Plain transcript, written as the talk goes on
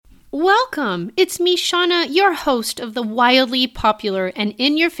Welcome. It's me, Shauna, your host of the wildly popular and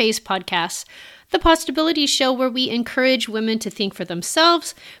in-your-face podcast, the Possibility Show, where we encourage women to think for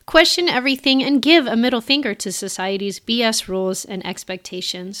themselves, question everything, and give a middle finger to society's BS rules and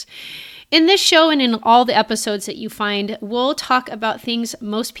expectations. In this show and in all the episodes that you find, we'll talk about things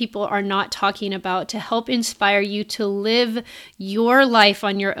most people are not talking about to help inspire you to live your life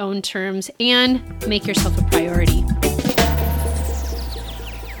on your own terms and make yourself a priority.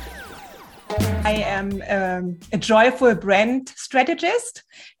 I am a joyful brand strategist,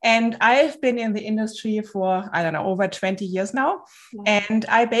 and I've been in the industry for, over 20 years now. Wow. And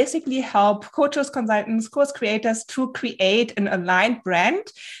I basically help coaches, consultants, course creators to create an aligned brand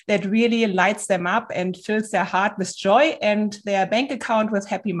that really lights them up and fills their heart with joy and their bank account with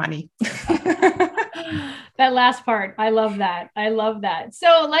happy money. That last part. I love that.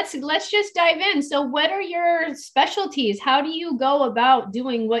 So let's just dive in. So what are your specialties? How do you go about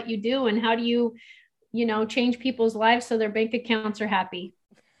doing what you do, and how do you change people's lives so their bank accounts are happy?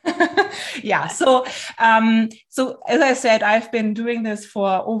 Yeah. So as I said, I've been doing this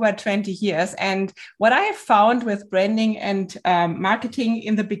for over 20 years. And what I have found with branding and marketing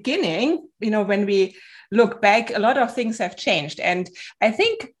in the beginning, when we look back, a lot of things have changed. And I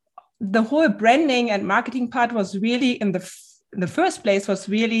think the whole branding and marketing part was really in the first place was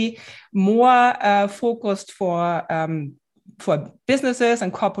really more focused for businesses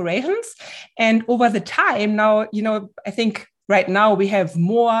and corporations. And over the time now, I think right now we have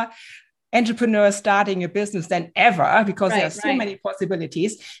more entrepreneurs starting a business than ever because there are so many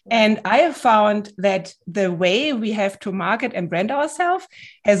possibilities. And I have found that the way we have to market and brand ourselves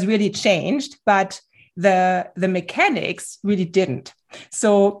has really changed, but the mechanics really didn't.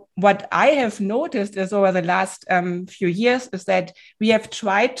 So what I have noticed is over the last few years is that we have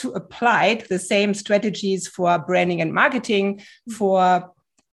tried to apply the same strategies for branding and marketing for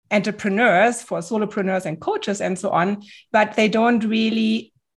entrepreneurs, for solopreneurs and coaches and so on, but I didn't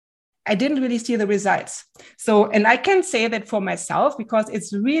really see the results. So, and I can say that for myself, because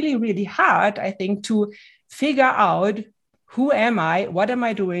it's really, really hard, I think, to figure out who am I, what am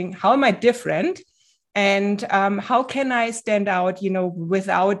I doing, how am I different? And how can I stand out,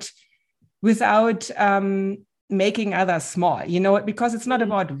 without making others small, because it's not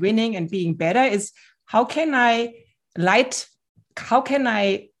about winning and being better. It's how can I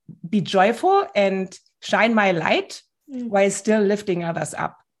be joyful and shine my light while still lifting others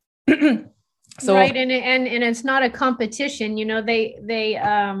up. So, right. And it's not a competition. They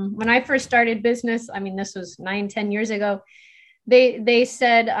when I first started business, this was 9-10 years ago, they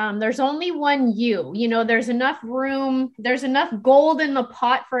said, there's only one you, there's enough room, there's enough gold in the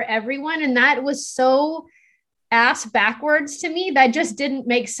pot for everyone. And that was so ass backwards to me. That just didn't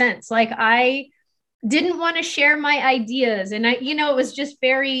make sense. Like, I didn't want to share my ideas. And it was just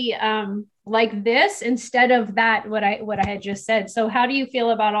very, like this instead of that, what I had just said. So how do you feel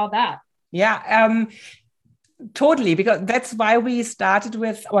about all that? Yeah, totally. Because that's why we started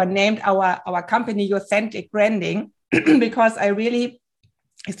with or named our company Authentic Branding. because really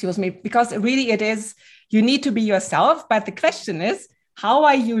it is, you need to be yourself. But the question is, how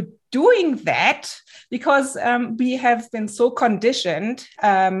are you doing that? Because we have been so conditioned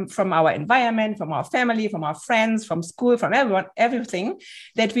from our environment, from our family, from our friends, from school, from everything,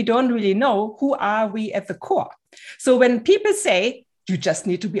 that we don't really know who are we at the core. So when people say, you just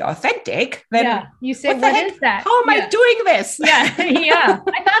need to be authentic, then you say, what is that? How am I doing this? Yeah. I thought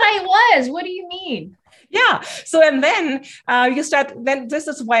I was. What do you mean? Yeah. So, and then this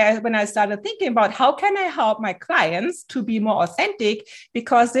is why when I started thinking about how can I help my clients to be more authentic,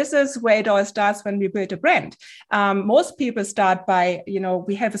 because this is where it all starts when we build a brand. Most people start by,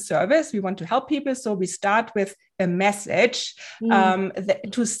 we have a service, we want to help people. So we start with a message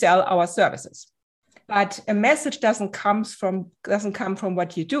to sell our services. But a message doesn't come from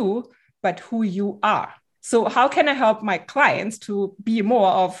what you do, but who you are. So how can I help my clients to be more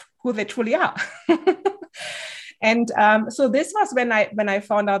of who they truly are? And so this was when I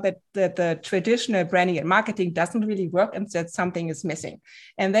found out that the traditional branding and marketing doesn't really work and that something is missing.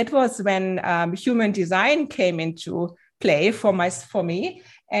 And that was when human design came into play for me.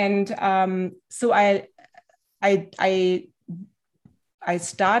 And so I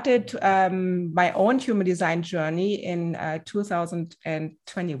started my own human design journey in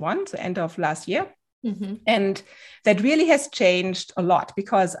 2021, so end of last year. Mm-hmm. And that really has changed a lot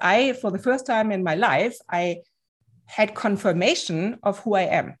because for the first time in my life, I had confirmation of who I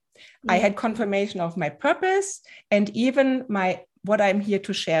am. Mm-hmm. I had confirmation of my purpose and even what I'm here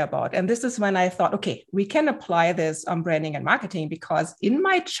to share about. And this is when I thought, okay, we can apply this on branding and marketing, because in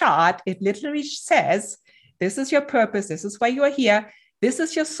my chart, it literally says, this is your purpose. This is why you are here. this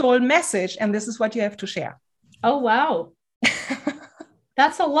is your soul message, and this is what you have to share. Oh, wow.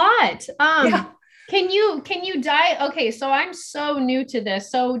 That's a lot. Yeah. Can you dive? Okay, so I'm so new to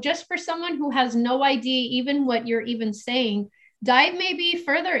this. So just for someone who has no idea even what you're even saying, dive maybe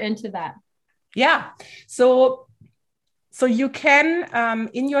further into that. Yeah. So you can,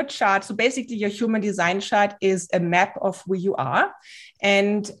 in your chart, so basically your human design chart is a map of who you are.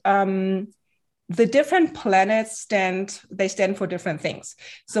 And the different planets stand for different things.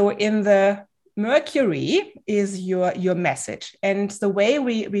 So in the Mercury is your message. And the way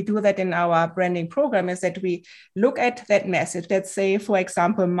we do that in our branding program is that we look at that message. Let's say, for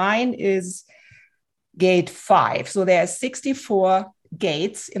example, mine is gate 5. So there are 64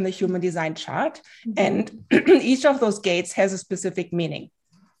 gates in the human design chart. And each of those gates has a specific meaning.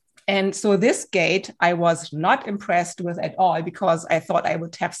 And so this gate, I was not impressed with at all, because I thought I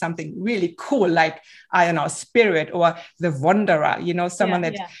would have something really cool, like, I don't know, spirit or the wanderer, someone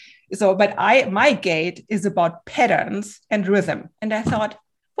that. So, but my gate is about patterns and rhythm. And I thought,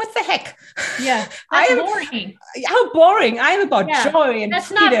 what the heck? Yeah, that's boring. How boring. I'm about joy and that's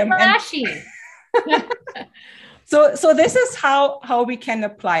freedom. That's not flashy. So this is how we can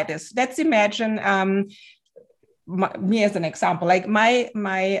apply this. Let's imagine me as an example. Like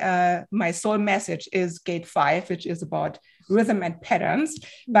my soul message is gate 5, which is about rhythm and patterns.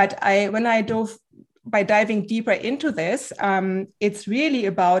 But by diving deeper into this, it's really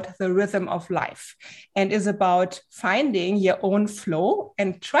about the rhythm of life, and is about finding your own flow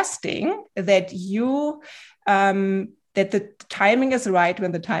and trusting that that the timing is right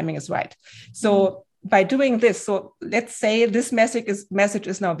when the timing is right. So by doing this, so let's say this message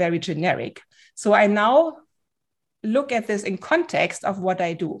is now very generic. So I now look at this in context of what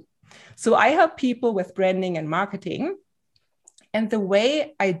I do. So I help people with branding and marketing. And the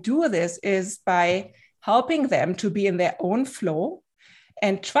way I do this is by helping them to be in their own flow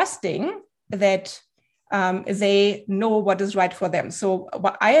and trusting that they know what is right for them. So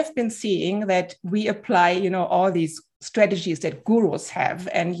what I have been seeing that we apply, all these strategies that gurus have,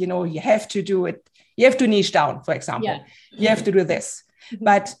 and, you have to do it. You have to niche down, for example. Yeah. You have to do this.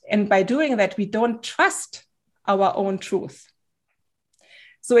 And by doing that, we don't trust our own truth.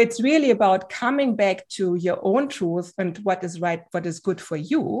 So it's really about coming back to your own truth and what is right, what is good for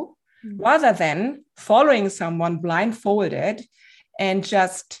you, rather than following someone blindfolded and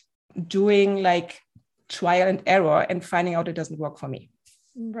just doing like trial and error and finding out it doesn't work for me.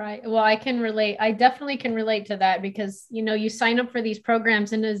 Right. Well, I can relate. I definitely can relate to that, because, you sign up for these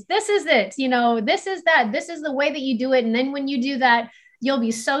programs and this is it, this is that, this is the way that you do it. And then when you do that, you'll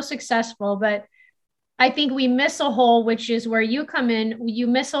be so successful. But I think we miss a hole, which is where you come in. You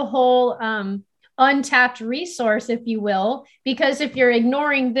miss a whole untapped resource, if you will, because if you're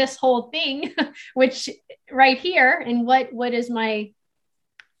ignoring this whole thing, which right here, and what is my,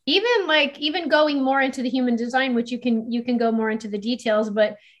 even going more into the human design, which you can go more into the details,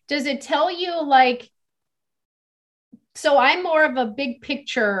 but does it tell you like, so I'm more of a big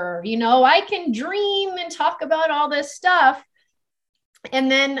picture, I can dream and talk about all this stuff.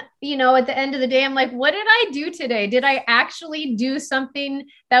 And then, at the end of the day, I'm like, what did I do today? Did I actually do something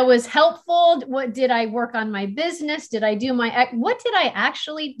that was helpful? What did I work on my business? Did I do what did I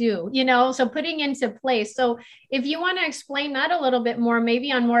actually do? So putting into place. So if you want to explain that a little bit more,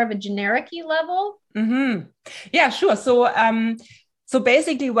 maybe on more of a generic-y level. Mm-hmm. Yeah, sure. So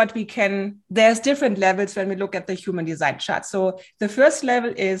basically there's different levels when we look at the human design chart. So the first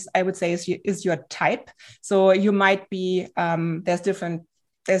level is, I would say, is your type. So you might be, there's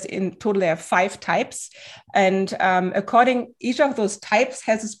in total there are 5 types. And each of those types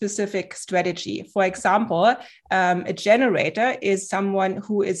has a specific strategy. For example, a generator is someone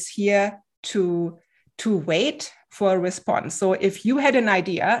who is here to wait for a response. So if you had an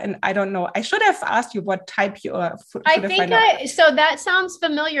idea, and I don't know, I should have asked you what type you are. So that sounds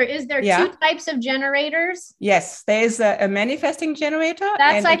familiar. Is there 2 types of generators? Yes, there is a manifesting generator.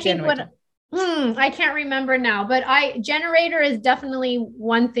 That's, I think, generator. I can't remember now, but generator is definitely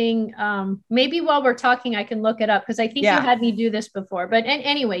one thing. Maybe while we're talking, I can look it up, because I think you had me do this before, but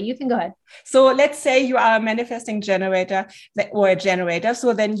anyway, you can go ahead. So let's say you are a manifesting generator or a generator.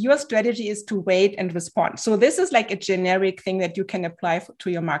 So then your strategy is to wait and respond. So this is like a generic thing that you can apply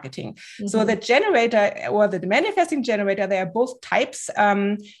to your marketing. Mm-hmm. So the generator or the manifesting generator, they are both types.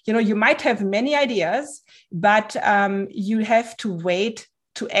 You might have many ideas, but you have to wait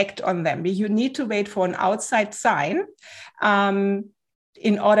to act on them. You need to wait for an outside sign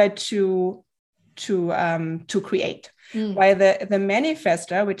in order to create. While the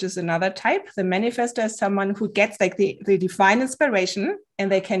manifestor, which is another type, the manifestor is someone who gets like the divine inspiration and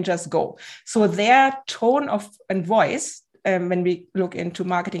they can just go. So their tone and voice when we look into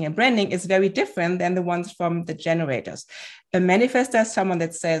marketing and branding, is very different than the ones from the generators. A manifestor is someone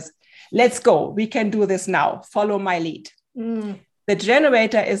that says, let's go, we can do this now, follow my lead. The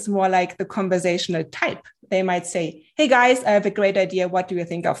generator is more like the conversational type. They might say, hey guys, I have a great idea. What do you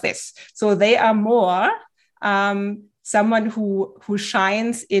think of this? So they are more someone who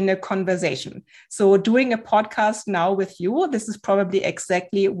shines in a conversation. So doing a podcast now with you, this is probably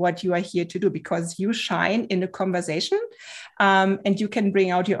exactly what you are here to do, because you shine in a conversation, and you can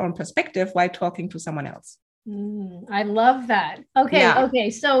bring out your own perspective while talking to someone else. I love that. Okay. Yeah. Okay.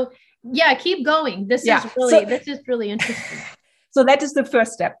 So yeah, keep going. This is really interesting. So that is the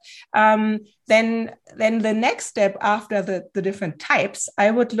first step. Then the next step after the different types,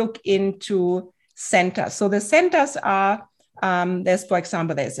 I would look into centers. So the centers are, there's, for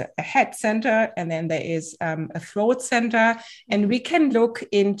example, there's a head center, and then there is a throat center. And we can look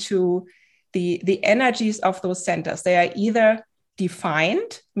into the energies of those centers. They are either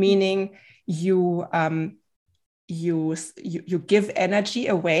defined, meaning you give energy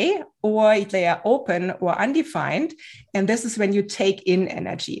away, or they are open or undefined. And this is when you take in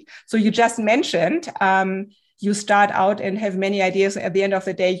energy. So you just mentioned, you start out and have many ideas. At the end of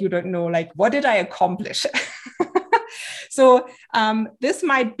the day, you don't know, like, what did I accomplish? So this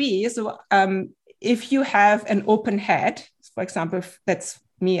might be, if you have an open head, for example, that's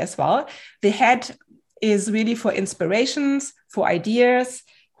me as well, the head is really for inspirations, for ideas.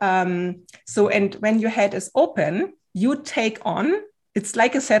 And when your head is open, you take on, it's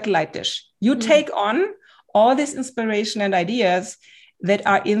like a satellite dish. You take on all this inspiration and ideas that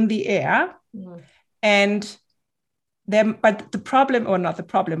are in the air. And then, but the problem, or not the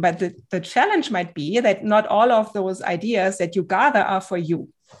problem, but the challenge might be that not all of those ideas that you gather are for you.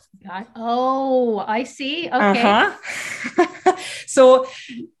 Oh, I see. Okay. So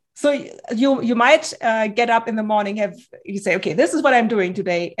you might get up in the morning, you say, okay, this is what I'm doing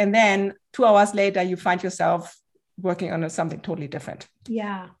today. And then 2 hours later, you find yourself working on something totally different.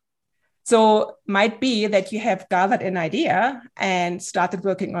 Yeah. So might be that you have gathered an idea and started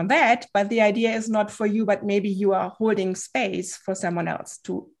working on that, but the idea is not for you, but maybe you are holding space for someone else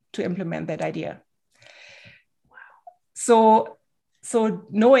to implement that idea. Wow. So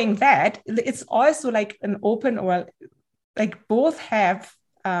knowing that, it's also like an open, or like both have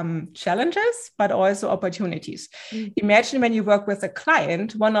challenges, but also opportunities. Imagine when you work with a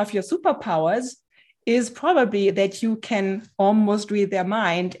client, one of your superpowers is probably that you can almost read their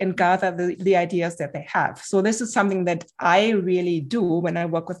mind and gather the ideas that they have. So this is something that I really do when I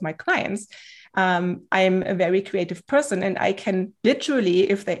work with my clients. I'm a very creative person, and I can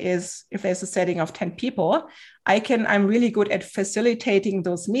literally, if there's a setting of 10 people, I'm really good at facilitating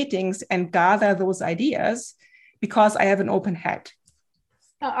those meetings and gather those ideas because I have an open head.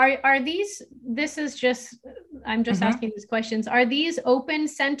 Are these, I'm just asking these questions. Are these open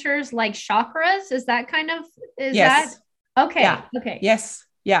centers like chakras? Is that yes. That? Okay. Yeah. Okay. Yes.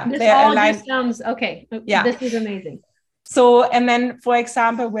 Yeah. This all just sounds, okay. Yeah. This is amazing. So, and then, for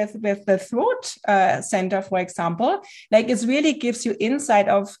example, with the throat center, for example, like it really gives you insight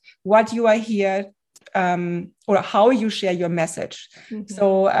of what you are here, or how you share your message.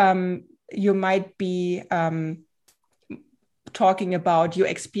 So you might be talking about your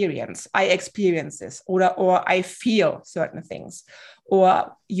experience. I experience this, or I feel certain things,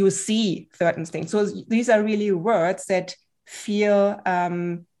 or you see certain things. So these are really words that feel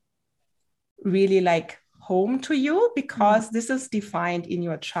really like home to you, because this is defined in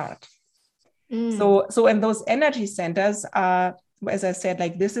your chart. So in those energy centers are, as I said,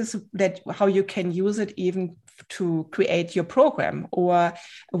 like this is how you can use it even to create your program or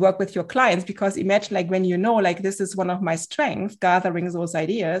work with your clients. Because imagine, like, when you know, like, this is one of my strengths, gathering those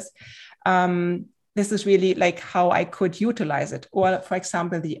ideas, this is really like how I could utilize it. Or, for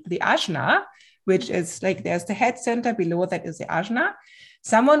example, the ajna, which is like, there's the head center, below that is the ajna.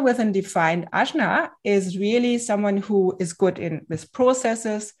 Someone with a defined ajna is really someone who is good with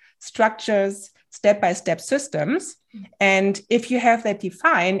processes, structures, step-by-step systems. And if you have that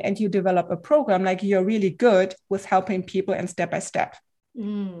defined and you develop a program, like, you're really good with helping people and step-by-step.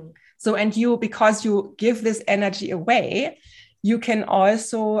 So, and because you give this energy away, you can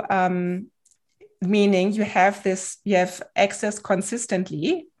also, meaning you have access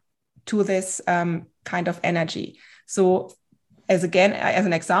consistently to this kind of energy. So as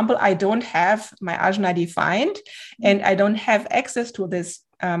an example, I don't have my ajna defined and I don't have access to this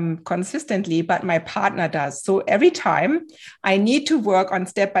consistently, but my partner does. So every time I need to work on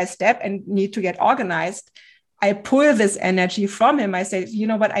step by step and need to get organized, I pull this energy from him. I say, you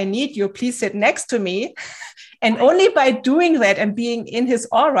know what, I need you, please sit next to me. And only by doing that and being in his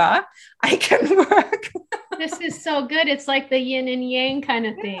aura, I can work. This is so good. It's like the yin and yang kind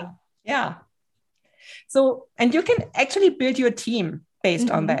of thing. Yeah. So, and you can actually build your team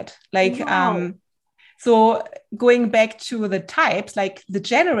based on that. Like, Wow. so going back to the types, like the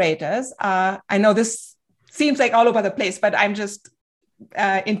generators are, I know this seems like all over the place, but I'm just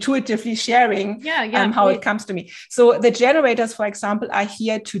intuitively sharing how it comes to me. So the generators, for example, are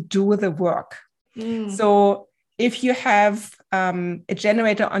here to do the work. So if you have a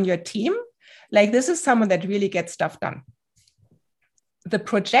generator on your team, like this is someone that really gets stuff done. The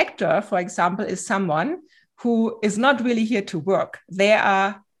projector, for example, is someone who is not really here to work. They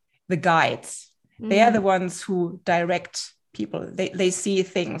are the guides. They are the ones who direct people. They see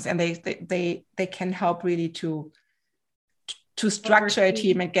things, and they can help really to structure a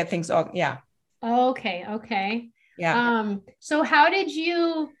team and get things on. Yeah. Okay. Yeah. So how did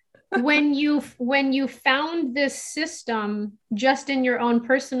you, when you found this system just in your own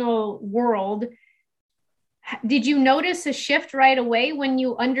personal world, did you notice a shift right away when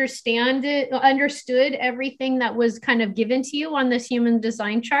you understood everything that was kind of given to you on this human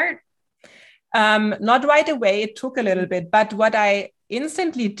design chart? Not right away. It took a little bit, but what I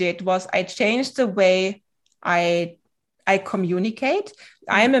instantly did was I changed the way I communicate.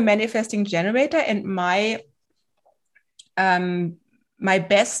 I am a manifesting generator, and my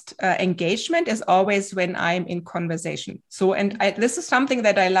best engagement is always when I'm in conversation. So, and this is something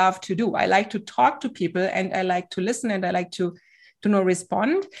that I love to do. I like to talk to people, and I like to listen, and I like to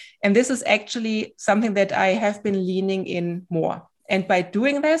respond. And this is actually something that I have been leaning in more. And by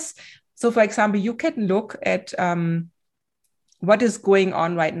doing this, so for example, you can look at what is going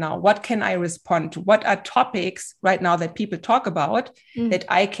on right now. What can I respond to? What are topics right now that people talk about that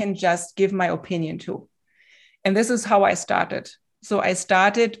I can just give my opinion to? And this is how I started. So I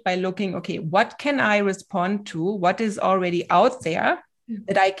started by looking, okay, what can I respond to? What is already out there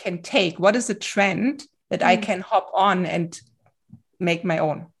that I can take? What is a trend that I can hop on and make my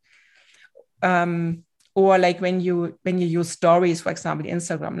own? Or like when you use stories, for example,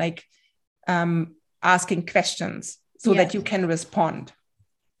 Instagram, like asking questions so that you can respond.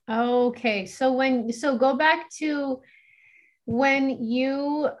 Okay. So go back to when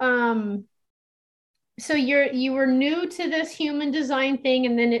you so you were new to this human design thing,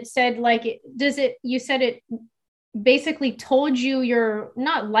 and then it said like you said it basically told you your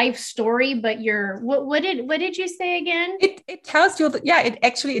not life story, but your what did you say again? It tells you that, yeah,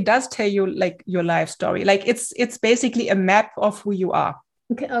 it does tell you like your life story. Like it's basically a map of who you are.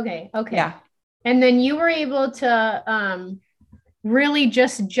 Okay. Yeah. And then you were able to really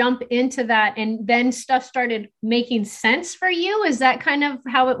just jump into that, and then stuff started making sense for you. Is that kind of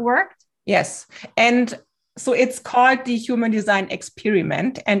how it worked? Yes. And so it's called the human design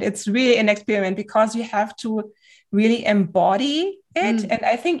experiment. And it's really an experiment because you have to really embody it. And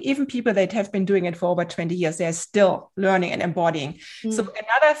I think even people that have been doing it for over 20 years, they're still learning and embodying. So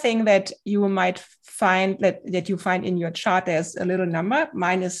another thing that you might find that you find in your chart, there's a little number,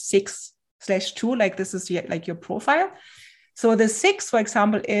 -6/2, like this is like your profile. So the 6, for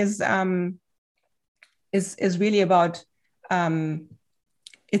example, is really about,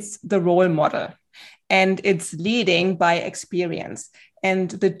 it's the role model, and it's leading by experience. And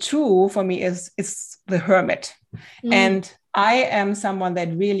the 2 for me is the hermit. And I am someone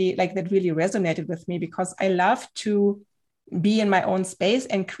that really resonated with me because I love to be in my own space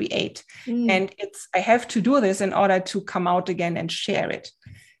and create. And I have to do this in order to come out again and share it.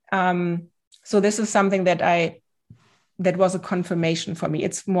 So this is something that was a confirmation for me.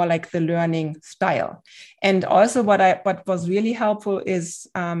 It's more like the learning style. And also what was really helpful is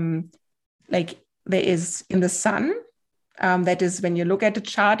like there is in the sun, that is when you look at the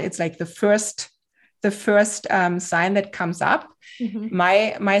chart, it's like the first sign that comes up.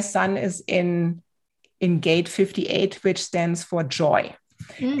 My sun is in gate 58, which stands for joy.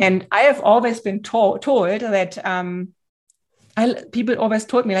 And I have always been told that people always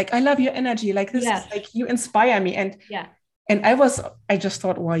told me, like, I love your energy, like this is like, you inspire me. And I just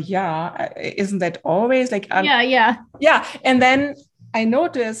thought, well, yeah, isn't that always like, yeah. And then I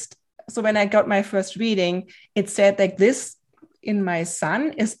noticed, so when I got my first reading, it said like this in my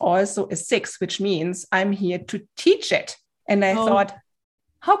sun is also a 6, which means I'm here to teach it. And I thought,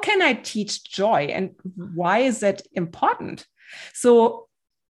 how can I teach joy? And why is that important? So,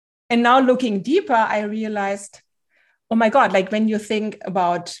 and now looking deeper, I realized, oh my God, like when you think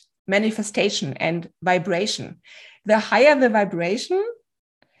about manifestation and vibration, the higher the vibration,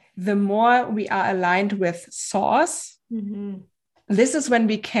 the more we are aligned with source. This is when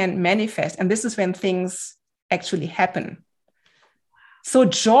we can manifest, and this is when things actually happen. So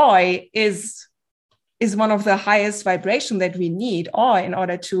joy is one of the highest vibration that we need, or in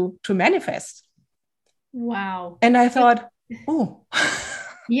order to manifest. Wow. And I thought, oh,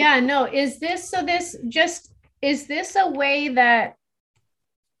 Yeah, no, is this a way that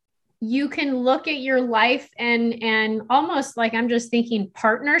you can look at your life and almost like, I'm just thinking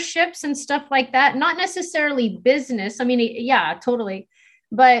partnerships and stuff like that, not necessarily business. I mean, yeah, totally.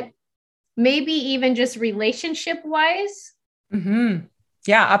 But maybe even just relationship wise. mm-hmm.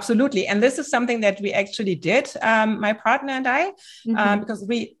 Yeah, absolutely. And this is something that we actually did, my partner and I, because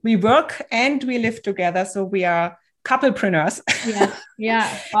we work and we live together. So we are couplepreneurs. Yes.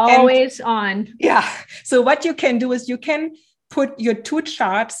 Yeah. And Always on. yeah, so what you can do is you can put your two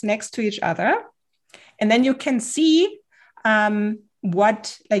charts next to each other, and then you can see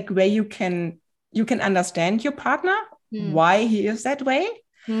what, like, where you can understand your partner, why he is that way.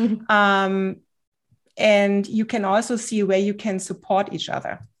 And you can also see where you can support each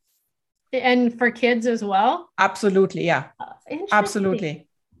other. And for kids as well? Absolutely, yeah. Absolutely.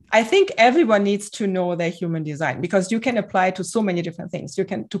 I think everyone needs to know their human design, because you can apply to so many different things. You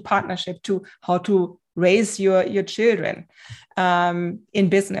can to partnership, to how to raise your children, in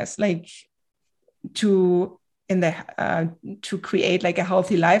business, like to create like a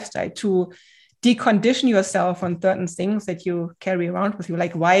healthy lifestyle, to decondition yourself on certain things that you carry around with you.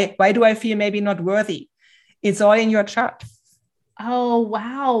 Like, why do I feel maybe not worthy? It's all in your chart. Oh,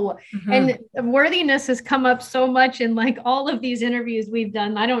 wow. And worthiness has come up so much in like all of these interviews we've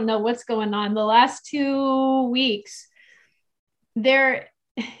done. I don't know what's going on the last 2 weeks. I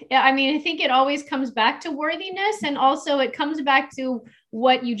mean, I think it always comes back to worthiness. And also it comes back to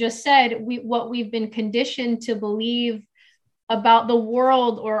what you just said, what we've been conditioned to believe about the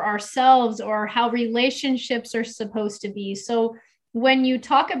world or ourselves, or how relationships are supposed to be. So when you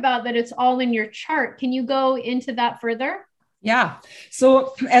talk about that, it's all in your chart. Can you go into that further? Yeah.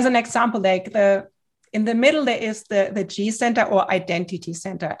 So as an example, like in the middle, there is the G center, or identity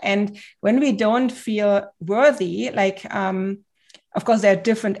center. And when we don't feel worthy, like, of course, there are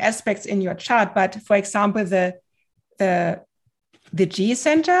different aspects in your chart, but for example, the G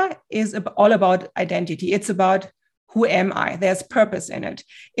center is all about identity. It's about, who am I? There's purpose in it.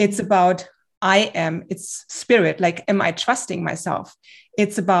 It's about, I am, it's spirit. Like, am I trusting myself?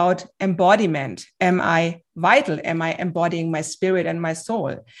 It's about embodiment. Am I vital? Am I embodying my spirit and my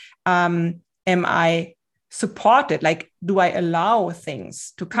soul? Am I supported? Like, do I allow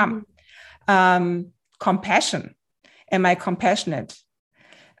things to come? Compassion. Am I compassionate?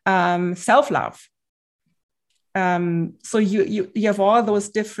 Self-love. So you have all those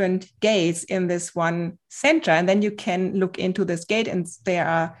different gates in this one center, and then you can look into this gate, and there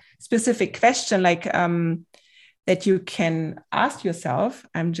are specific questions like that you can ask yourself.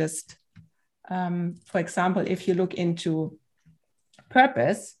 I'm just, for example, if you look into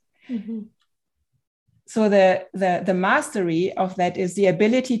purpose, so the mastery of that is the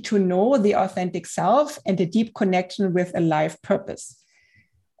ability to know the authentic self and a deep connection with a life purpose.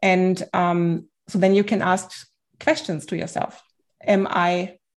 And so then you can ask questions to yourself. Am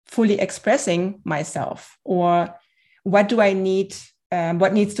I fully expressing myself? Or what do I need?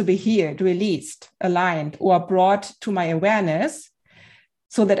 What needs to be healed, released, aligned, or brought to my awareness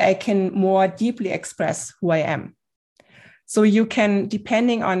so that I can more deeply express who I am? So you can,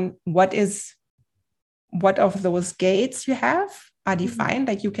 depending on what of those gates you have are defined,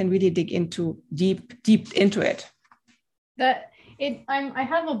 like you can really dig into deep into it. I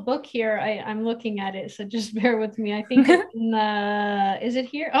have a book here. I'm looking at it, so just bear with me. I think it's in is it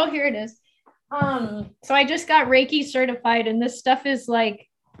here? Oh, here it is. So I just got Reiki certified, and this stuff is like,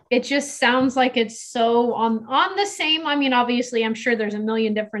 it just sounds like it's so on the same. I mean, obviously, I'm sure there's a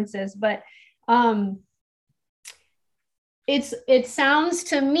million differences, but it sounds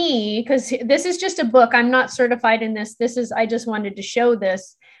to me, because this is just a book. I'm not certified in this. I just wanted to show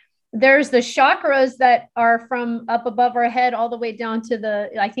this. There's the chakras that are from up above our head all the way down to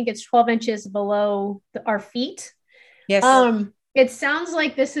I think it's 12 inches below our feet. Yes. It sounds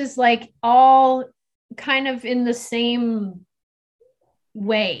like this is like all kind of in the same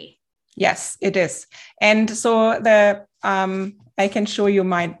way. Yes, it is. And so I can show you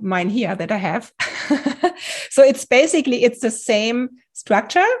mine here that I have. So it's the same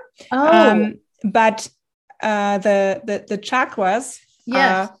structure. But the chakras,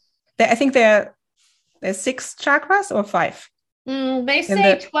 yes. I think there's 6 chakras or 5. They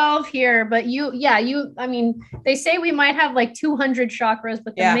say 12 here, but I mean, they say we might have like 200 chakras,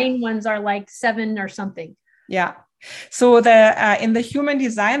 but the main ones are like 7 or something. Yeah. So in the human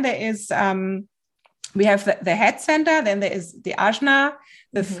design, there is, we have the head center, then there is the ajna,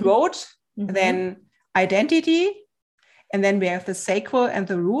 the throat, then identity, and then we have the sacral and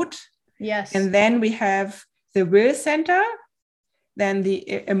the root. Yes. And then we have the will center, then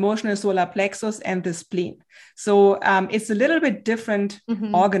the emotional solar plexus and the spleen. So it's a little bit different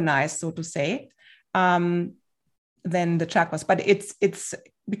organized, so to say, than the chakras. But it's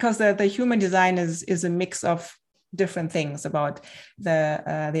because the human design is a mix of different things about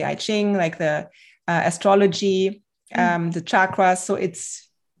the I Ching, like the astrology, the chakras. So it's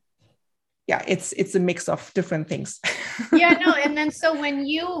a mix of different things. Yeah, no. And then so when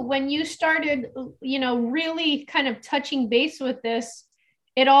you started, really kind of touching base with this,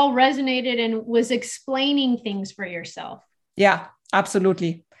 it all resonated and was explaining things for yourself. Yeah,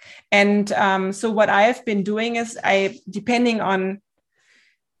 absolutely. And so what I have been doing is depending on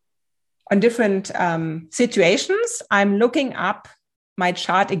different situations, I'm looking up my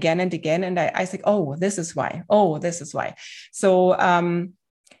chart again and again. And I think, oh, this is why. Oh, this is why. So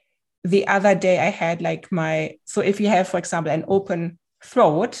the other day I had so if you have, for example, an open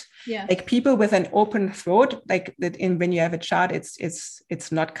throat, like people with an open throat, like that when you have a chart,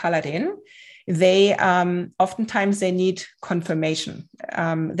 it's not colored in. They oftentimes they need confirmation.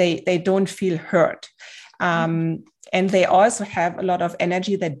 They don't feel heard. And they also have a lot of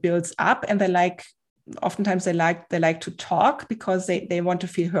energy that builds up, and oftentimes they like to talk because they want to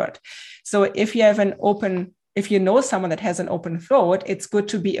feel heard. So if you know someone that has an open throat, it's good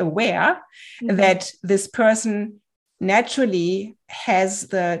to be aware that this person naturally has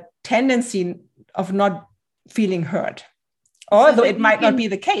the tendency of not feeling heard, although it might not be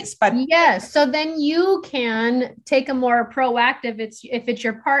the case. But yes, so then you can take a more proactive, if it's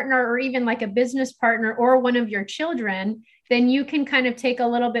your partner or even like a business partner or one of your children, then you can kind of take a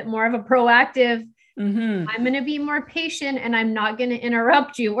little bit more of a proactive, I'm going to be more patient and I'm not going to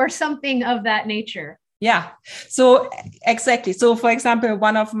interrupt you, or something of that nature. Yeah. So exactly. So for example,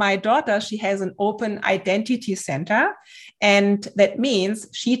 one of my daughters, she has an open identity center. And that means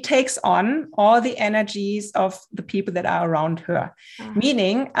she takes on all the energies of the people that are around her.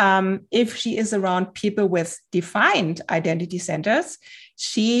 Meaning, if she is around people with defined identity centers,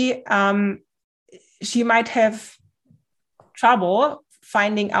 she might have trouble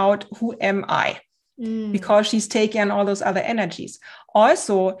finding out who am I, because she's taking on all those other energies.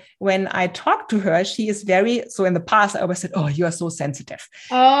 Also, when I talk to her, she is so in the past, I always said, oh, you are so sensitive.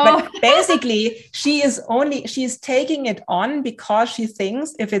 Oh. But basically, she's taking it on because she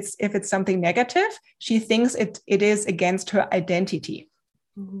thinks if it's something negative, she thinks it is against her identity.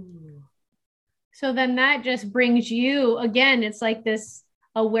 So then that just brings you, again, it's like this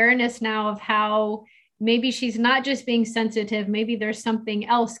awareness now of how maybe she's not just being sensitive, maybe there's something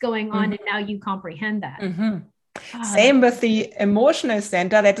else going on, and now you comprehend that. Same with the emotional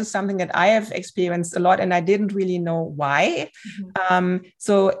center. That is something that I have experienced a lot, and I didn't really know why.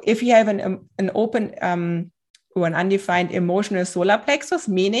 So if you have an open or an undefined emotional solar plexus,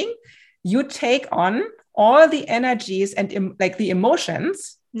 meaning you take on all the energies and like the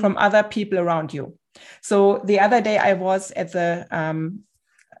emotions from other people around you. So the other day I was at the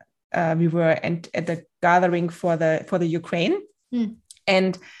we were at the gathering for the Ukraine,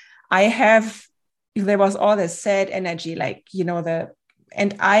 and there was all this sad energy, and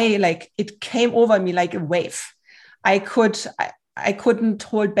it came over me like a wave. I couldn't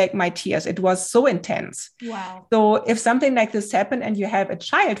hold back my tears. It was so intense. Wow. So if something like this happened and you have a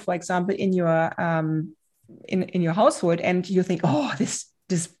child, for example, in your in your household, and you think, oh, this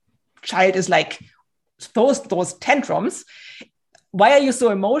child is like those tantrums, why are you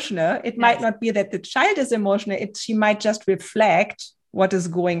so emotional? It might not be that the child is emotional. She might just reflect what is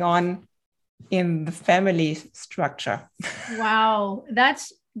going on in the family structure. Wow.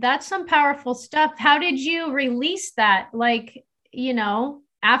 That's some powerful stuff. How did you release that?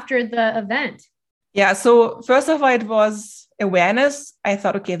 After the event? Yeah. So first of all, it was awareness. I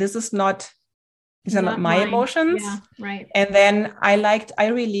thought, okay, these are not my emotions. Yeah, right. And then I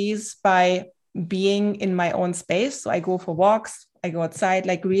release by being in my own space. So I go for walks, I go outside,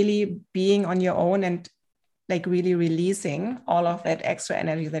 like really being on your own and like really releasing all of that extra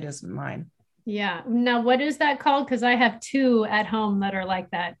energy that isn't mine. Yeah. Now, what is that called? Because I have 2 at home that are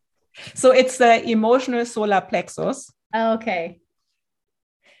like that. So it's the emotional solar plexus. Okay.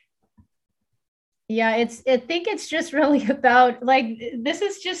 Yeah, I think it's just really about this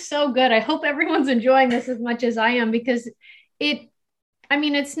is just so good. I hope everyone's enjoying this as much as I am, because it's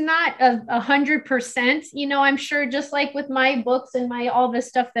not 100%, I'm sure, just like with my books and all this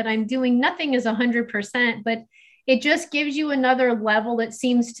stuff that I'm doing, nothing is 100%, but it just gives you another level, it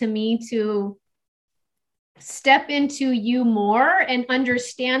seems to me, to step into you more and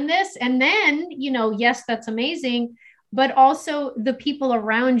understand this. And then, yes, that's amazing, but also the people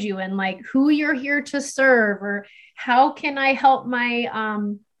around you and who you're here to serve, or how can I help my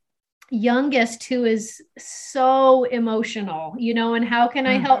youngest who is so emotional, and how can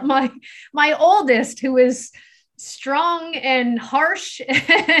I help my oldest who is strong and harsh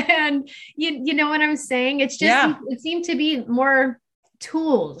and you know what I'm saying? It's just it seemed to be more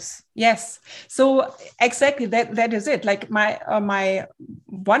tools. Yes. So exactly that is it. Like my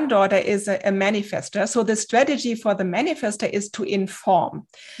one daughter is a manifester. So the strategy for the manifester is to inform.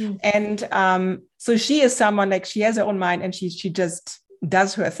 And so she is someone like she has her own mind and she just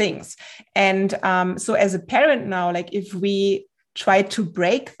does her things. And so as a parent now, like if we try to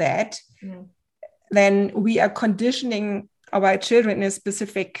break that, then we are conditioning our children in a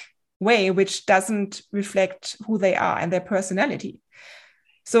specific way, which doesn't reflect who they are and their personality.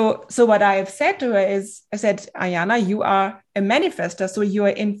 So what I have said to her is, I said, Ayana, you are a manifester. So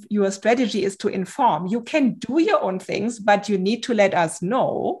your strategy is to inform. You can do your own things, but you need to let us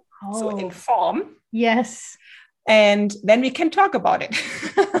know. So inform. Yes. And then we can talk about it.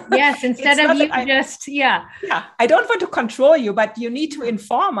 Yes, instead of you Yeah, I don't want to control you, but you need to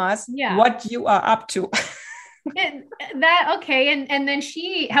inform us what you are up to. Okay. And then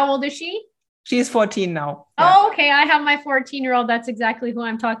how old is she? She's 14 now. Yeah. Oh, okay. I have my 14-year-old. That's exactly who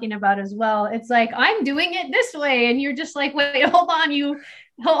I'm talking about as well. It's like, I'm doing it this way. And you're just like, wait, hold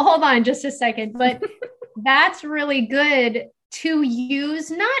on just a second. But that's really good to use,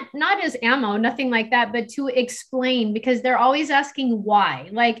 not as ammo, nothing like that, but to explain, because they're always asking why.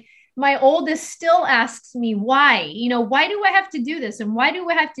 Like my oldest still asks me why, why do I have to do this? And why do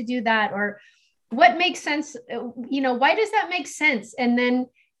I have to do that? Or what makes sense? Why does that make sense? And then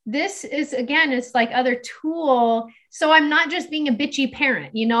this is, again, it's like other tool. So I'm not just being a bitchy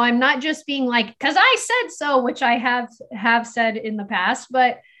parent, I'm not just being like, because I said so, which I have said in the past,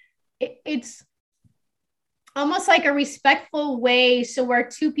 but it's almost like a respectful way, so where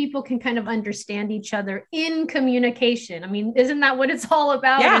two people can kind of understand each other in communication. I mean, isn't that what it's all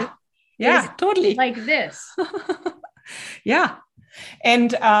about? Yeah, totally. Like this. Yeah.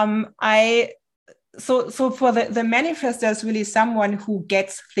 And so for the manifestor is really someone who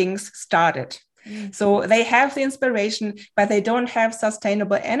gets things started. So they have the inspiration, but they don't have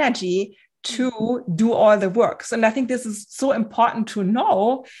sustainable energy to do all the work. So, and I think this is so important to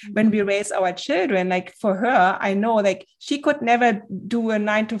know when we raise our children. Like for her, I know like she could never do a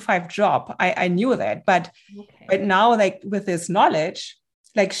 9-to-5 job. I knew that, but now like with this knowledge,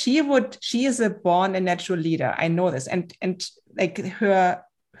 like she is a born and natural leader. I know this. And like her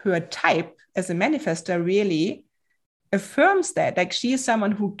type as a manifestor really affirms that. Like she is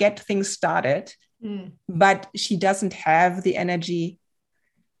someone who gets things started, but she doesn't have the energy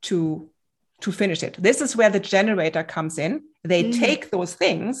to finish it. This is where the generator comes in. They take those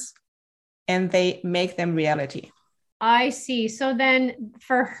things and they make them reality. I see. So then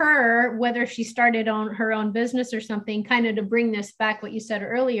for her, whether she started on her own business or something, kind of to bring this back, what you said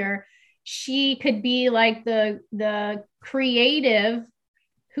earlier, she could be like the creative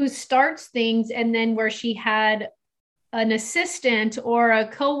who starts things, and then where she had an assistant or a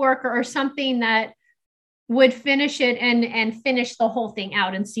coworker or something that would finish it and finish the whole thing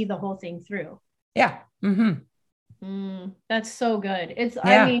out and see the whole thing through. Yeah. That's so good.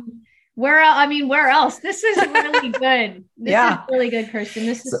 Where else? This is really good. This is really good, Kerstin.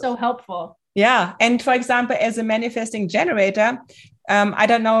 This is so helpful. Yeah. And for example, as a manifesting generator, I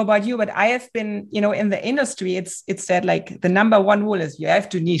don't know about you, but I have been, in the industry, it's said like the number one rule is you have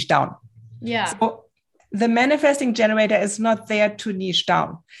to niche down. Yeah. So the manifesting generator is not there to niche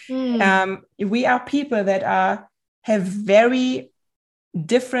down. We are people that have very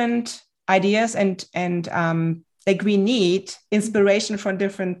different ideas and like we need inspiration from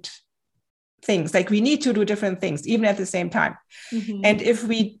different things. Like we need to do different things, even at the same time. And if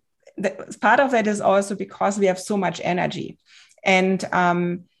part of that is also because we have so much energy. And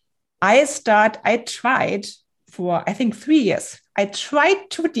I tried for, I think 3 years. I tried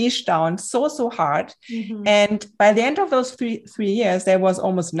to niche down so hard. And by the end of those three years, there was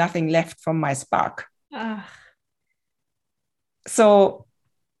almost nothing left from my spark. So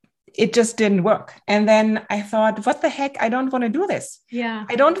it just didn't work. And then I thought, what the heck? I don't want to do this. Yeah.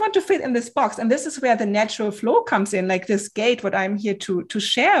 I don't want to fit in this box. And this is where the natural flow comes in, like this gate, what I'm here to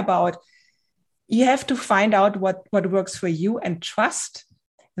share about. You have to find out what works for you and trust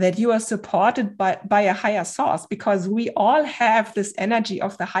that you are supported by a higher source, because we all have this energy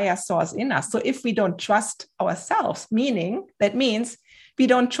of the higher source in us. So if we don't trust ourselves, that means we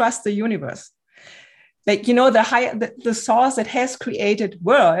don't trust the universe. Like, the source that has created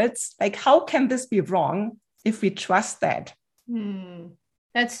worlds, like how can this be wrong if we trust that?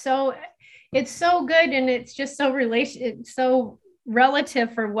 It's so good. And it's just it's so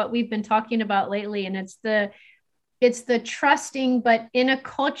relative for what we've been talking about lately. And it's it's the trusting, but in a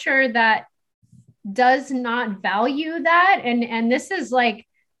culture that does not value that. And this is like,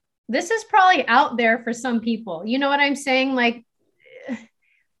 this is probably out there for some people. You know what I'm saying? Like,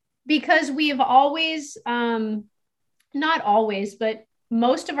 because we've always, not always, but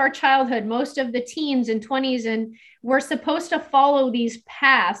most of our childhood, most of the teens and 20s, and we're supposed to follow these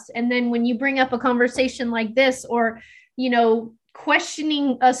paths. And then when you bring up a conversation like this, or, you know,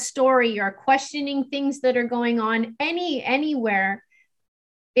 questioning a story or questioning things that are going on anywhere,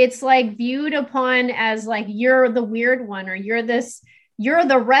 it's like viewed upon as like, you're the weird one, or you're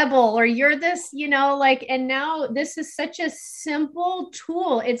the rebel, or you're this, you know, like, and now this is such a simple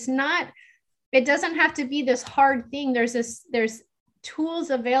tool. It doesn't have to be this hard thing. There's tools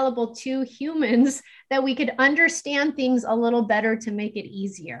available to humans that we could understand things a little better to make it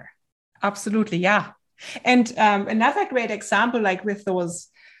easier. Absolutely. Yeah. And another great example, like with those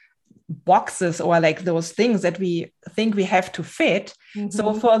boxes or like those things that we think we have to fit. Mm-hmm.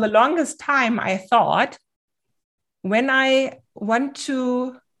 So for the longest time, I thought, when I want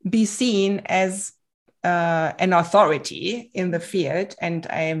to be seen as an authority in the field, and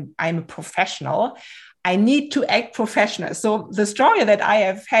I'm a professional, I need to act professional. So the story that I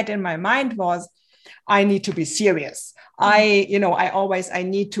have had in my mind was, I need to be serious. Mm-hmm. I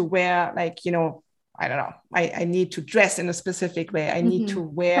need to wear, like, you know, I don't know, I need to dress in a specific way. I need to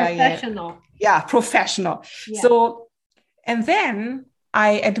wear professional. Professional. Yeah. So, and then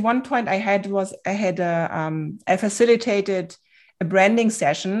at one point I facilitated a branding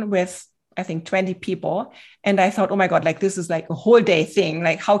session with, I think, 20 people. And I thought, oh my God, like, this is like a whole day thing.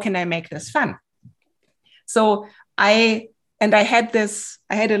 Like, how can I make this fun? So I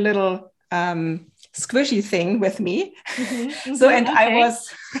had a little squishy thing with me. Mm-hmm, so, and okay.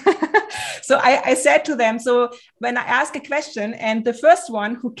 I said to them, so when I ask a question, and the first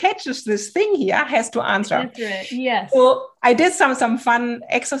one who catches this thing here has to answer. Yes. So I did some fun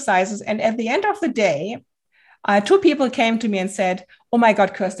exercises. And at the end of the day, 2 people came to me and said, oh my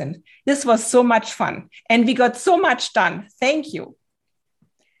God, Kerstin, this was so much fun. And we got so much done. Thank you.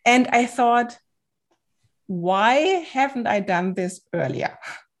 And I thought, why haven't I done this earlier?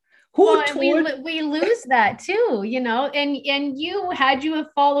 We lose that too, you know, and you have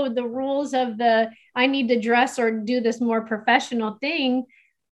followed the rules of I need to dress or do this more professional thing,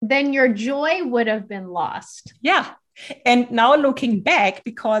 then your joy would have been lost. Yeah. And now looking back,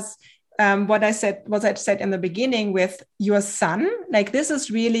 because what I said in the beginning with your son, like, this is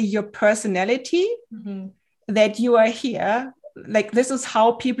really your personality, mm-hmm. that you are here. Like, this is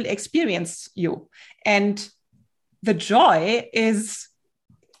how people experience you. And the joy is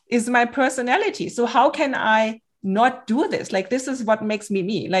my personality. So how can I not do this? Like, this is what makes me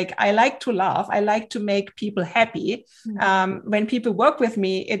me. Like, I like to laugh. I like to make people happy. Mm-hmm. When people work with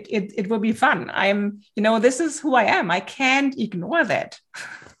me, it will be fun. This is who I am. I can't ignore that.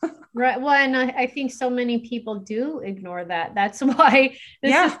 Right. Well, and I think so many people do ignore that. That's why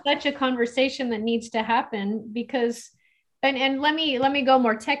this is such a conversation that needs to happen, because, and let me go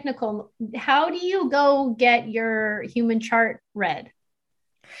more technical. How do you go get your human chart read?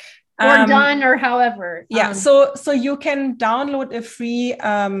 Or done, or however. Yeah. So you can download a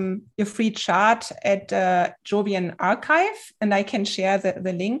free chart at Jovian Archive, and I can share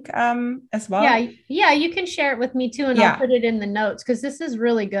the link as well. Yeah. You can share it with me too, and I'll put it in the notes, because this is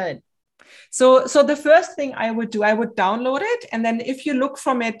really good. So the first thing I would do, I would download it, and then if you look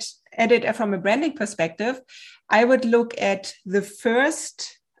at it from a branding perspective, I would look at the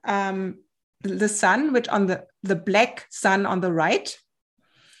first the sun, which on the black sun on the right.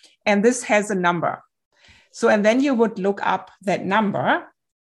 And this has a number. So, and then you would look up that number,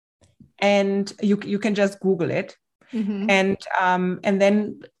 and you can just Google it. Mm-hmm. And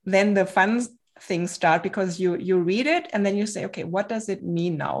then the fun things start, because you read it and then you say, okay, what does it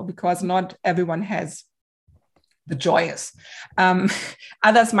mean now? Because not everyone has the joyous.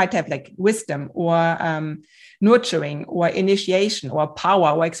 Others might have like wisdom, or nurturing, or initiation, or power,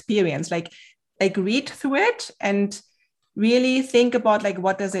 or experience. Like read through it and really think about, like,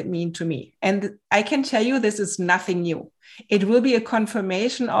 what does it mean to me? And I can tell you, this is nothing new. It will be a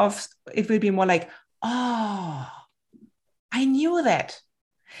confirmation it will be more like, oh, I knew that.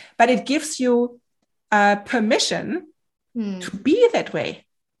 But it gives you permission to be that way.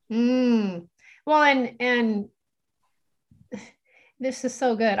 Well, and this is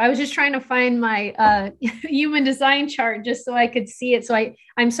so good. I was just trying to find my human design chart just so I could see it. So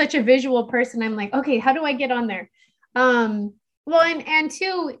I'm such a visual person. I'm like, okay, how do I get on there? Well, and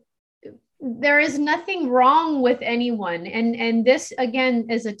two, there is nothing wrong with anyone. And this, again,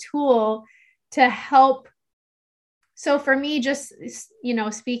 is a tool to help. So for me, just,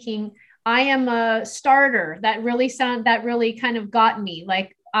 speaking, I am a starter. That really kind of got me.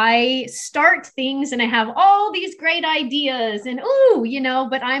 Like I start things and I have all these great ideas and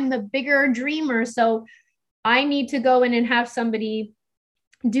but I'm the bigger dreamer. So I need to go in and have somebody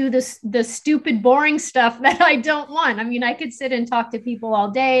do the stupid, boring stuff that I don't want. I mean, I could sit and talk to people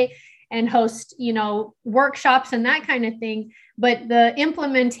all day and host, workshops and that kind of thing. But the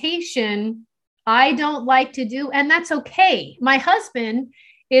implementation, I don't like to do. And that's okay. My husband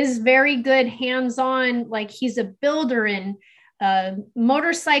is very good hands-on, like he's a builder and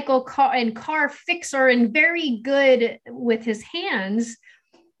motorcycle car fixer and very good with his hands,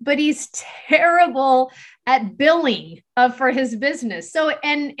 but he's terrible at billing for his business. So,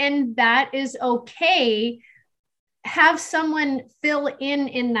 and that is okay. Have someone fill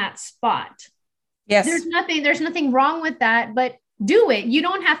in that spot. Yes. There's nothing wrong with that, but do it. You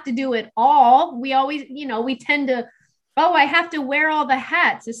don't have to do it all. We always, we tend to, I have to wear all the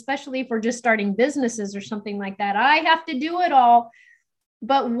hats, especially if we're just starting businesses or something like that. I have to do it all.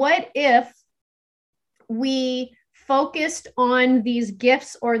 But what if we focused on these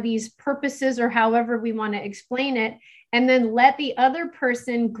gifts or these purposes or however we want to explain it, and then let the other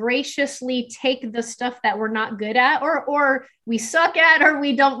person graciously take the stuff that we're not good at or we suck at or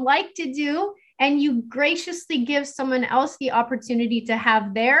we don't like to do, and you graciously give someone else the opportunity to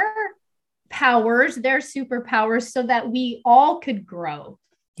have their powers, their superpowers, so that we all could grow.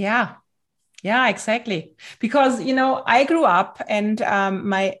 Yeah, exactly. Because, I grew up and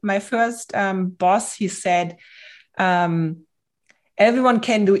my first boss, he said, everyone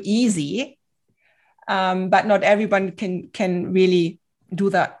can do easy, but not everyone can really do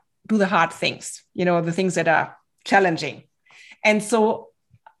the hard things, the things that are challenging. And so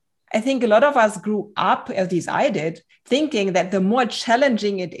I think a lot of us grew up, at least I did, thinking that the more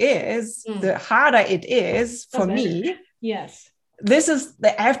challenging it is, the harder it is for me. Yes. This is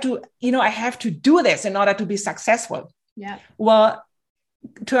I have to do this in order to be successful. Yeah. Well,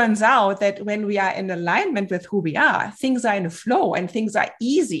 turns out that when we are in alignment with who we are, things are in a flow and things are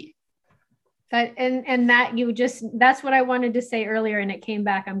easy. That's what I wanted to say earlier, and it came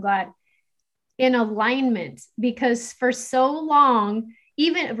back. I'm glad. In alignment, because for so long,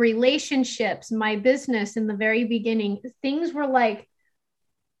 even relationships, my business in the very beginning, things were like,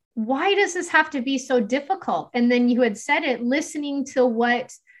 why does this have to be so difficult? And then you had said it, listening to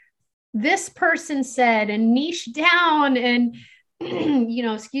what this person said and niche down and,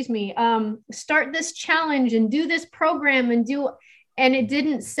 start this challenge and do this program and it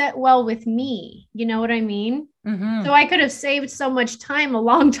didn't set well with me. You know what I mean? Mm-hmm. So I could have saved so much time a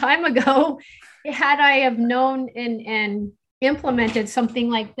long time ago had I have known and implemented something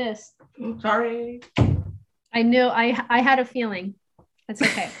like this. Sorry. I knew I had a feeling. That's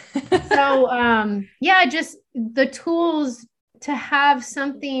okay. So, just the tools to have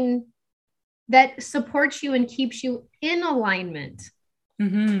something that supports you and keeps you in alignment.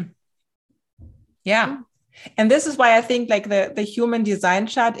 Mm-hmm. Yeah. And this is why I think like the human design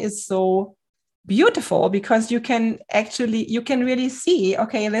chart is so beautiful, because you can really see,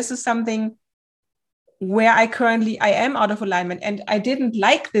 okay, this is something where I am out of alignment. And I didn't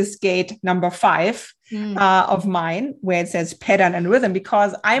like this gate number 5 of mine, where it says pattern and rhythm,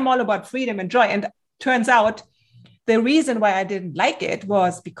 because I'm all about freedom and joy. And turns out the reason why I didn't like it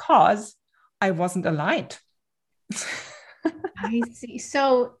was because I wasn't aligned. I see.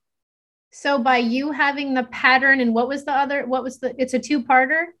 So by you having the pattern, and it's a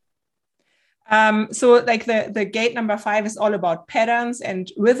 2-parter? So like the gate number 5 is all about patterns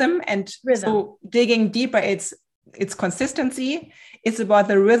and rhythm. So digging deeper, it's consistency. It's about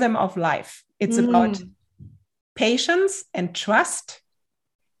the rhythm of life. It's about patience and trust.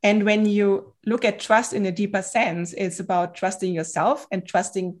 And when you look at trust in a deeper sense, it's about trusting yourself and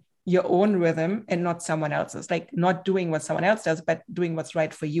trusting your own rhythm and not someone else's, like not doing what someone else does, but doing what's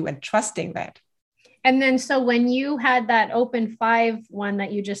right for you and trusting that. And then, so when you had that open 5 one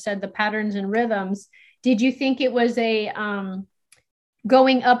that you just said, the patterns and rhythms, did you think it was a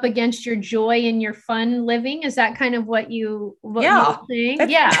going up against your joy and your fun living? Is that kind of what you were saying?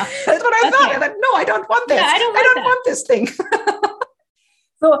 That's what I thought. I thought, no, I don't want this. Yeah, I don't want this thing.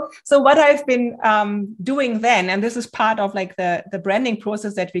 So what I've been doing then, and this is part of like the branding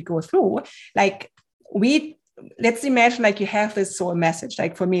process that we go through, like let's imagine like you have this soul message.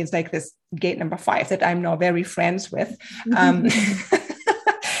 Like for me, it's like this gate number 5 that I'm now very friends with.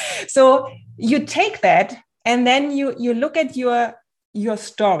 So you take that and then you look at your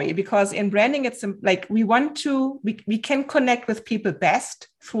story, because in branding, it's like we can connect with people best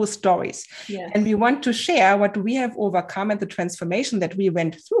through stories. Yes. And we want to share what we have overcome and the transformation that we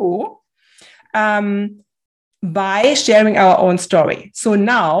went through by sharing our own story. So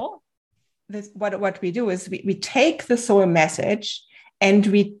now what we do is we take the soul message and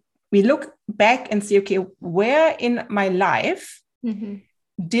we look back and see, okay, where in my life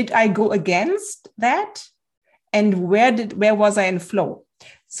did I go against that? And where was I in flow?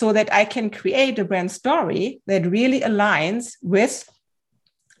 So that I can create a brand story that really aligns with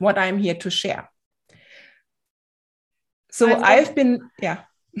what I'm here to share. So I've been, yeah.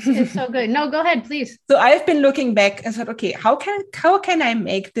 It's so good. No, go ahead, please. So I've been looking back and said, okay, how can I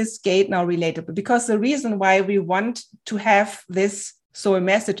make this gate now relatable? Because the reason why we want to have this soul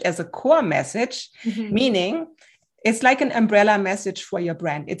message as a core message, meaning it's like an umbrella message for your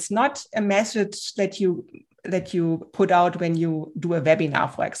brand. It's not a message that you put out when you do a webinar,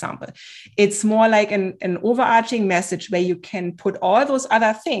 for example. It's more like an overarching message where you can put all those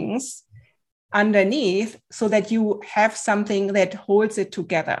other things underneath so that you have something that holds it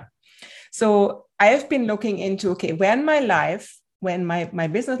together. So I've been looking into, okay, when my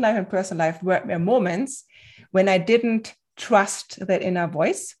business life and personal life were moments when I didn't trust that inner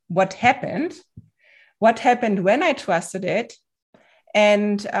voice, what happened when I trusted it,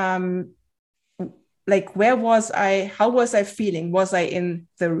 and like, where was I? How was I feeling? Was I in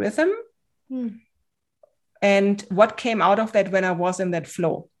the rhythm? And what came out of that when I was in that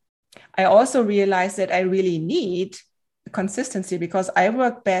flow? I also realized that I really need consistency, because I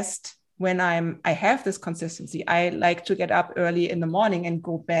work best when I have this consistency. I like to get up early in the morning and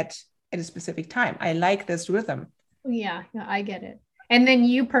go bed at a specific time. I like this rhythm. Yeah, I get it. And then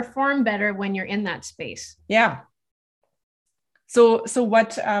you perform better when you're in that space. Yeah. So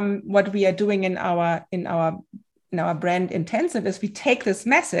what we are doing in our brand intensive is we take this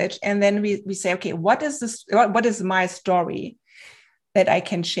message and then we say, okay, what is my story that I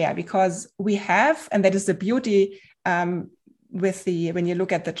can share? Because we have, and that is the beauty when you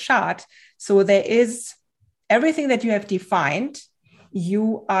look at the chart. So there is everything that you have defined,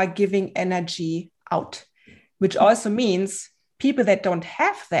 you are giving energy out, which also means people that don't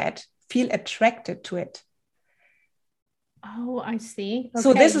have that feel attracted to it. Oh, I see. Okay.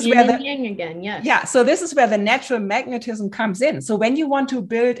 So this is yin where and yang again. Yes. Yeah. So this is where the natural magnetism comes in. So when you want to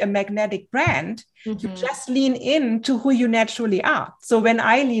build a magnetic brand, you just lean into who you naturally are. So when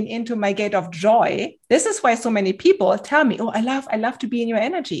I lean into my gate of joy, this is why so many people tell me, oh, I love to be in your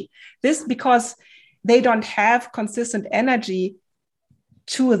energy. This because they don't have consistent energy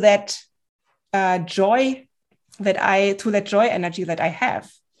to that joy energy that I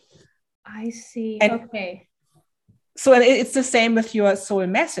have. I see. And okay. So it's the same with your soul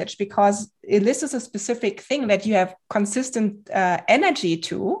message, because this is a specific thing that you have consistent energy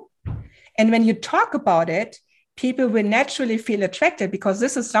to. And when you talk about it, people will naturally feel attracted because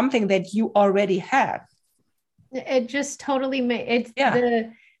this is something that you already have. It just totally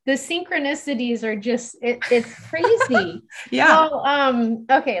the synchronicities are just, it's crazy. Yeah. Well,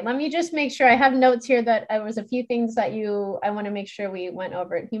 okay, let me just make sure I have notes here that there was a few things that I want to make sure we went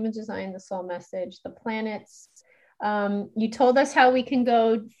over it. Human design, the soul message, the planets. You told us how we can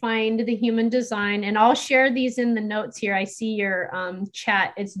go find the human design, and I'll share these in the notes here. I see your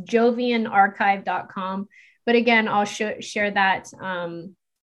chat. It's jovianarchive.com. But again, I'll share that.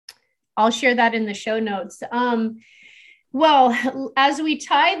 I'll share that in the show notes. Well, as we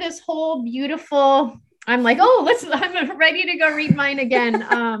tie this whole beautiful, I'm like, I'm ready to go read mine again.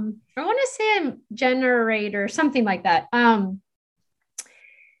 I want to say a generator, something like that.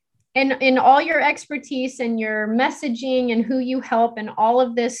 And in all your expertise and your messaging and who you help and all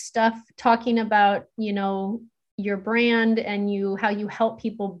of this stuff, talking about, your brand and how you help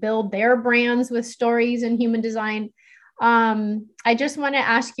people build their brands with stories and human design. I just want to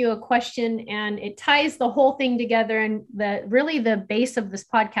ask you a question, and it ties the whole thing together, and really the base of this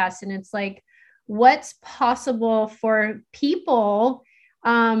podcast. And it's like, what's possible for people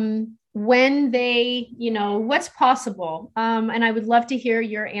when they, what's possible? And I would love to hear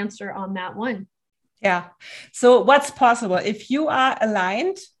your answer on that one. Yeah. So what's possible if you are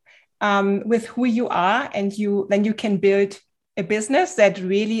aligned with who you are, and then you can build a business that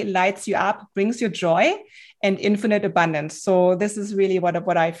really lights you up, brings you joy and infinite abundance. So this is really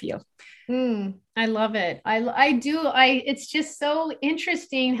what I feel. I love it. I do. It's just so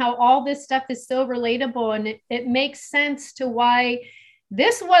interesting how all this stuff is so relatable, and it makes sense to why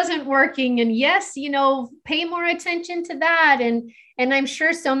this wasn't working. And yes, pay more attention to that. And I'm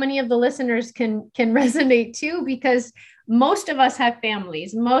sure so many of the listeners can resonate too, because most of us have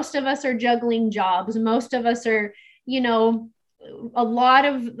families. Most of us are juggling jobs. Most of us are, a lot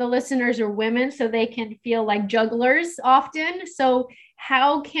of the listeners are women, so they can feel like jugglers often. So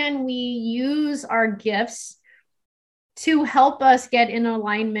how can we use our gifts to help us get in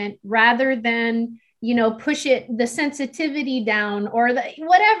alignment rather than push the sensitivity down, or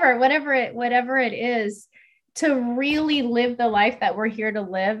whatever it is, to really live the life that we're here to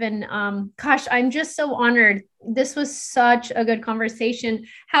live. And gosh, I'm just so honored. This was such a good conversation.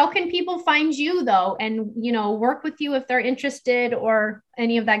 How can people find you though, and work with you if they're interested, or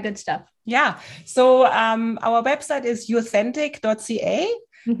any of that good stuff? Yeah. So our website is youthentic.ca.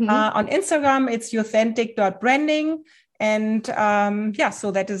 Mm-hmm. On Instagram, it's youthentic.branding. And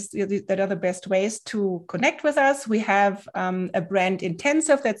so that are the best ways to connect with us. We have a brand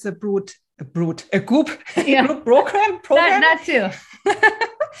intensive. That's a group Yeah. group program. That too.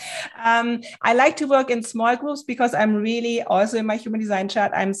 I like to work in small groups because I'm really also in my human design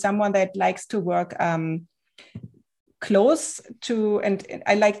chart. I'm someone that likes to work close to, and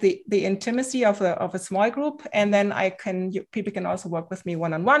I like the intimacy of a small group. And then people can also work with me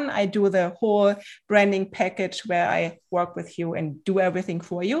one-on-one. I do the whole branding package where I work with you and do everything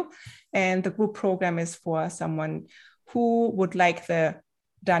for you. And the group program is for someone who would like the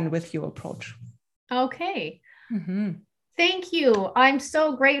done with you approach. Okay. Mm-hmm. Thank you. I'm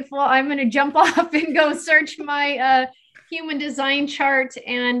so grateful. I'm going to jump off and go search my human design chart,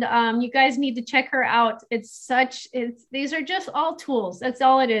 and you guys need to check her out. These are just all tools. That's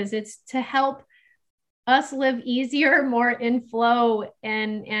all it is. It's to help us live easier, more in flow,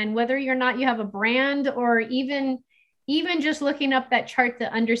 and whether you're not, you have a brand, or even just looking up that chart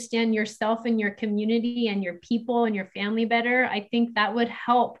to understand yourself and your community and your people and your family better, I think that would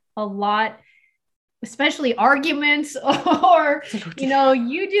help a lot, especially arguments, or,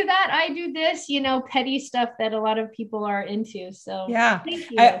 you do that, I do this, petty stuff that a lot of people are into. So yeah, thank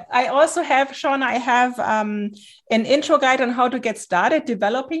you. I also have, Shauna, I have an intro guide on how to get started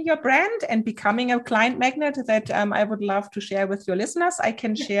developing your brand and becoming a client magnet that I would love to share with your listeners. I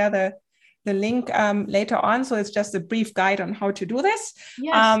can share the link later on. So it's just a brief guide on how to do this.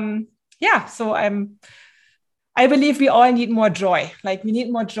 Yes. So I believe we all need more joy. Like, we need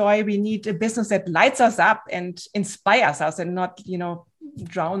more joy. We need a business that lights us up and inspires us, and not,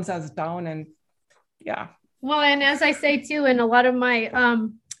 drowns us down. And yeah. Well, and as I say too, in a lot of my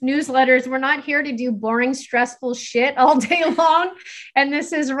newsletters, we're not here to do boring, stressful shit all day long. And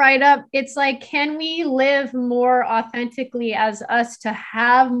this is right up. It's like, can we live more authentically as us, to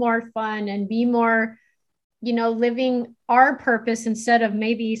have more fun and be more, living our purpose instead of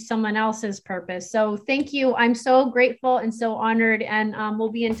maybe someone else's purpose. So thank you. I'm so grateful and so honored, and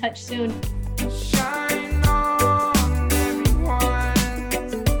we'll be in touch soon.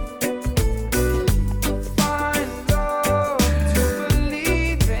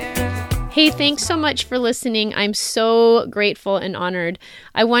 Hey, thanks so much for listening. I'm so grateful and honored.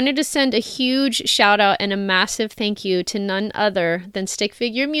 I wanted to send a huge shout out and a massive thank you to none other than Stick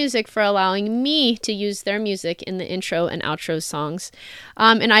Figure Music for allowing me to use their music in the intro and outro songs.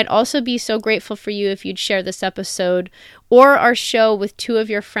 And I'd also be so grateful for you if you'd share this episode or our show with 2 of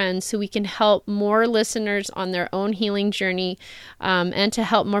your friends, so we can help more listeners on their own healing journey, and to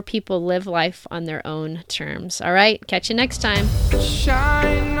help more people live life on their own terms. All right, catch you next time.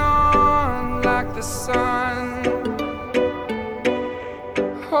 Shine on like the sun,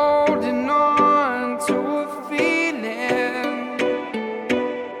 holding on.